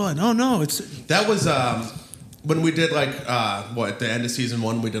best one. Oh no, that was when we did like at the end of season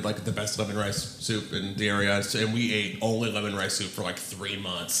 1, we did like the best lemon rice soup in the area, and we ate only lemon rice soup for like 3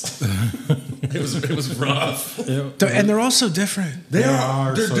 months. it was rough, and they're all so different. They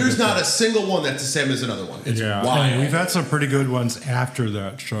are. There's not a single one that's the same as another one. It's wild. And we've had some pretty good ones after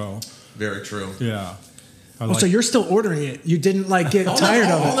that show. Very true. Yeah. So you're still ordering it? You didn't get tired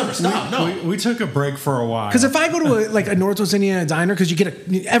of it? I'll never stop. No, we took a break for a while. Because if I go to a Northwest Indiana diner, because you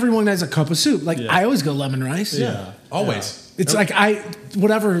get everyone has a cup of soup. I always go lemon rice. Yeah, always. It's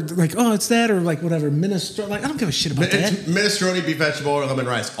it's that or like whatever minestrone. Like I don't give a shit about that. It's minestrone, beef vegetable, or lemon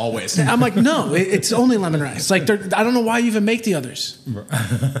rice. Always. I'm like no, it's only lemon rice. Like I don't know why you even make the others.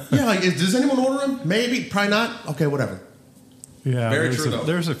 Yeah, like does anyone order them? Maybe, probably not. Okay, whatever. Yeah, very true though.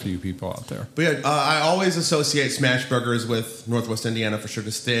 There's a few people out there. But yeah, I always associate smash burgers with Northwest Indiana for sure.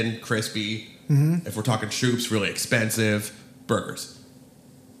 Just thin, crispy. Mm-hmm. If we're talking Shoops, really expensive burgers.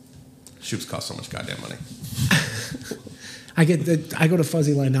 Shoops cost so much goddamn money. I go to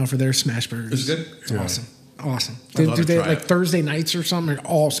Fuzzy Line now for their smash burgers. Is it good? It's awesome. Do they like Thursday nights or something? Or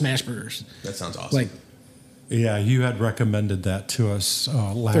all smash burgers. That sounds awesome. Yeah, you had recommended that to us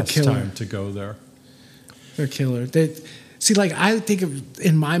last time to go there. They're killer. See, like I think of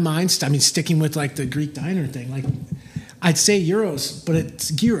in my mind, I mean, sticking with like the Greek diner thing, like I'd say gyros, but it's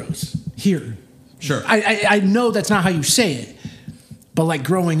gyros here. Sure. I know that's not how you say it, but like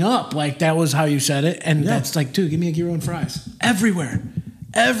growing up, like that was how you said it, and that's like, dude, give me a gyro and fries. Everywhere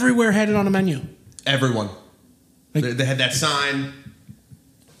had it on a menu. Everyone. They had that sign.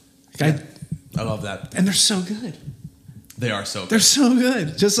 I love that. And they're so good. They are so good. They're so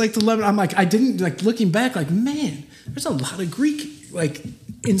good. Just like the lemon. I'm like, I didn't, like looking back, like, man, there's a lot of Greek, like,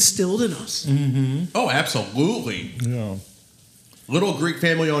 instilled in us. Mm-hmm. Oh, absolutely. Yeah. Little Greek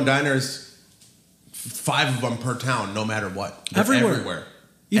family-owned diners, 5 of them per town, no matter what. They're everywhere.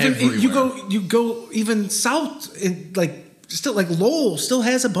 Even everywhere. you go even south, in, like, still, like, Lowell still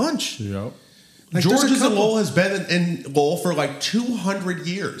has a bunch. Yep. Like, George's in Lowell has been in Lowell for like 200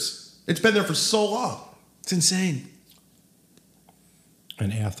 years. It's been there for so long. It's insane.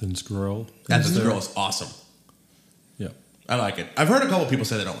 And Athens Grill. Athens Grill is awesome. Yep. I like it. I've heard a couple people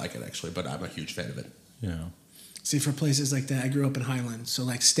say they don't like it, actually, but I'm a huge fan of it. Yeah. See, for places like that, I grew up in Highland. So,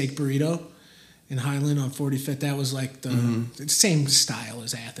 like, steak burrito in Highland on 45th, that was like the same style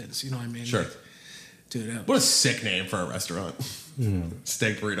as Athens. You know what I mean? Sure. Like, dude, What a sick name for a restaurant.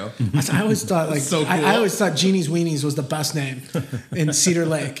 Steak burrito. I always thought like So cool. I always thought Jeannie's Weenies was the best name in Cedar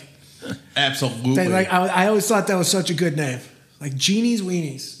Lake. Absolutely. I always thought that was such a good name. Like Jeannie's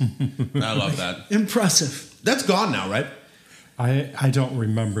Weenies. I love that. Impressive. That's gone now, right? I don't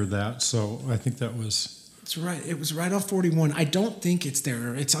remember that, so I think that was... That's right. It was right off 41. I don't think it's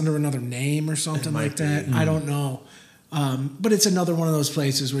there. It's under another name or something like that. I don't know. But it's another one of those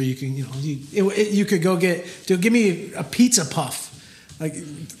places where you can, you could go give me a pizza puff. Like,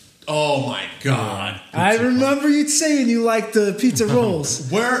 oh my God. I remember you saying you like the pizza rolls.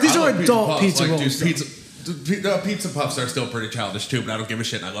 These are adult pizza rolls. Pizza puffs are still pretty childish too, but I don't give a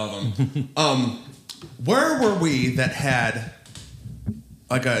shit. I love them. Where were we that had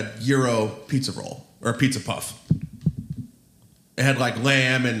like a Euro pizza roll or a pizza puff? It had like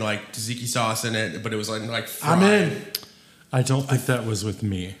lamb and like tzatziki sauce in it, but it was like fried. I'm in. I don't think that was with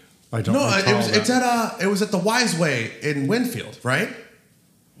me. I don't. No, recall it was at the Wise Way in Winfield, right?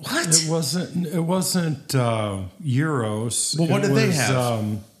 What? It wasn't Euros. Well, what did they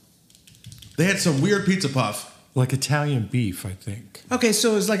have? They had some weird pizza puff. Like Italian beef, I think. Okay,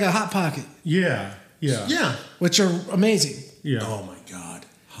 so it's like a Hot Pocket. Yeah. Yeah. Which are amazing. Yeah. Oh my God.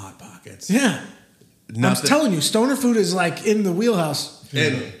 Hot Pockets. Yeah. I'm telling you, stoner food is like in the wheelhouse.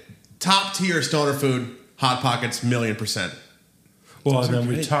 And top tier stoner food, Hot Pockets, 1,000,000%. Well, and then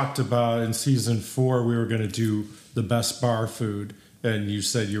we talked about in season 4 we were going to do the best bar food, and you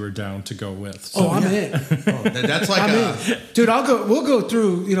said you were down to go with. So. I'm in. Oh, that's like I'm in. Dude, we'll go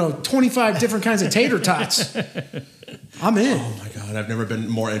through 25 different kinds of tater tots. I'm in. Oh my God, I've never been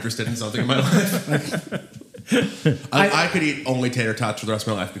more interested in something in my life. I could eat only tater tots for the rest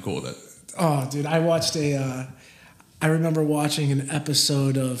of my life. Be cool with it. Oh, dude, I remember watching an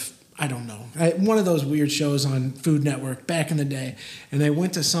episode of, I don't know, one of those weird shows on Food Network back in the day, and they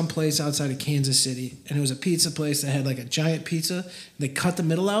went to some place outside of Kansas City, and it was a pizza place that had like a giant pizza, and they cut the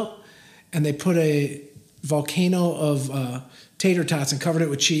middle out, and they put a volcano of tater tots and covered it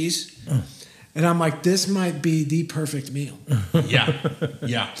with cheese. And I'm like, this might be the perfect meal.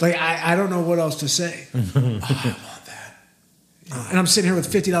 Yeah. Like, I don't know what else to say. I want that. And I'm sitting here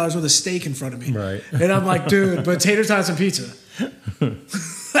with $50 worth of steak in front of me. Right. And I'm like, dude, but tater tots and pizza.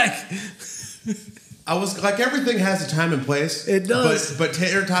 Like, I was like, everything has a time and place. It does. But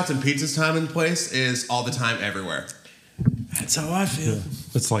tater tots and pizza's time and place is all the time, everywhere. that's how I feel. Yeah.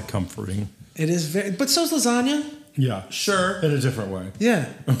 It's like comforting. It is very, but so's lasagna. Yeah. Sure. In a different way. Yeah.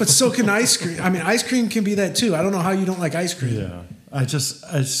 But so can ice cream. I mean, ice cream can be that too. I don't know how you don't like ice cream. Yeah. It's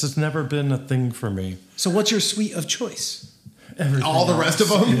just never been a thing for me. So what's your sweet of choice? Everything All the rest of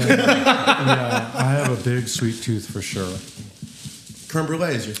them? Yeah. I have a big sweet tooth for sure. Creme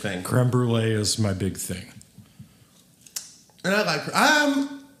brulee is your thing. Creme brulee is my big thing. And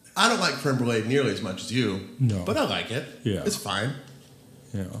I don't like creme brulee nearly as much as you. No. But I like it. Yeah. It's fine.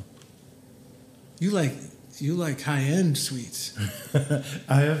 Yeah. You like high-end sweets.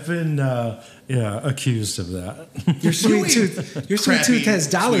 I have been accused of that. Your sweet tooth has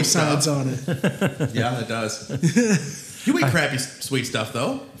dollar signs on it. Yeah, it does. You eat crappy sweet stuff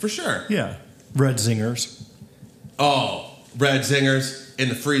though, for sure. Yeah. Red Zingers. Oh, red zingers in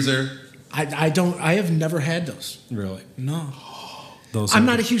the freezer. I have never had those. Really? No. Those I'm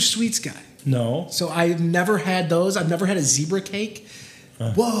not a huge sweets guy. No. So I've never had those. I've never had a zebra cake.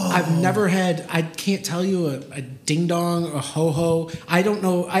 Whoa. I've never had, I can't tell you, a ding dong, a ho ho. I don't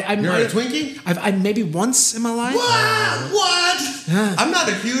know. You're a Twinkie? I maybe once in my life. What? I'm not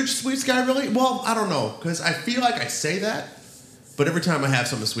a huge sweets guy, really. Well, I don't know, because I feel like I say that, but every time I have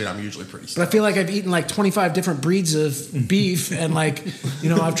something sweet, I'm usually pretty But stuffed. I feel like I've eaten like 25 different breeds of beef, and like,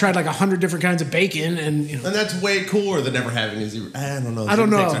 I've tried like 100 different kinds of bacon, and And that's way cooler than never having a zebra. I don't know. I don't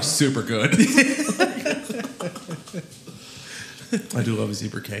Zebra know. cakes are super good. I do love a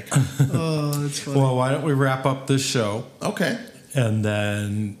zebra cake. oh, that's funny. Well, why don't we wrap up this show Okay. and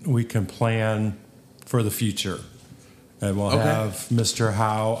then we can plan for the future. And we'll have Mr.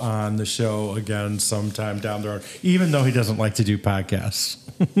 Howe on the show again sometime down the road, even though he doesn't like to do podcasts.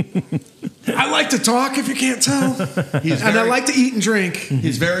 I like to talk, if you can't tell, and I like to eat and drink.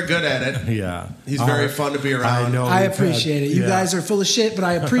 He's very good at it. Yeah. He's very fun to be around. I know. I appreciate it. You guys are full of shit, but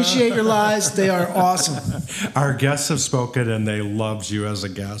I appreciate your lies. They are awesome. Our guests have spoken and they loved you as a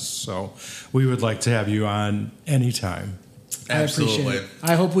guest, so we would like to have you on anytime. Absolutely. I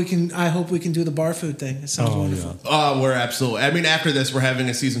appreciate it. I hope we can do the bar food thing. It sounds wonderful. Yeah. We're absolutely. I mean, after this, we're having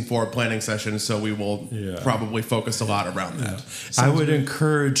a season 4 planning session, so we will probably focus a lot around that. I would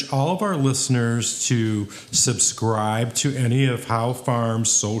encourage all of our listeners to subscribe to any of Howe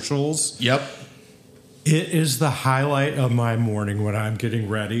Farm's socials. Yep. It is the highlight of my morning when I'm getting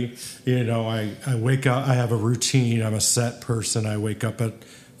ready. I wake up, I have a routine. I'm a set person. I wake up at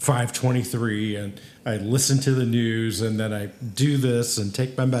 5:23 and I listen to the news, and then I do this and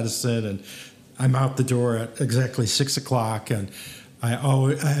take my medicine, and I'm out the door at exactly 6 o'clock. And I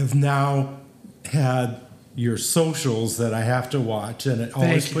have now had your socials that I have to watch, and it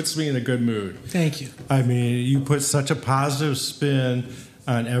always puts me in a good mood. Thank you. I mean, you put such a positive spin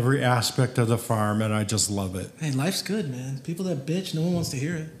on every aspect of the farm, and I just love it. Hey, life's good, man. People that bitch, no one wants to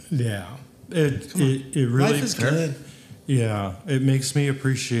hear it. Yeah, it really Life is good. Yeah, it makes me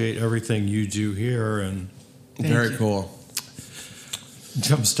appreciate everything you do here, and Very cool.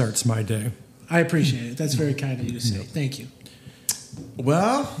 jumpstarts my day. I appreciate it. That's very kind of you to say. Thank you.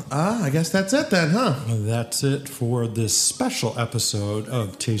 Well, I guess that's it then, huh? That's it for this special episode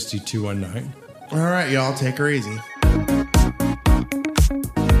of Tasty 219. All right, y'all, take her easy.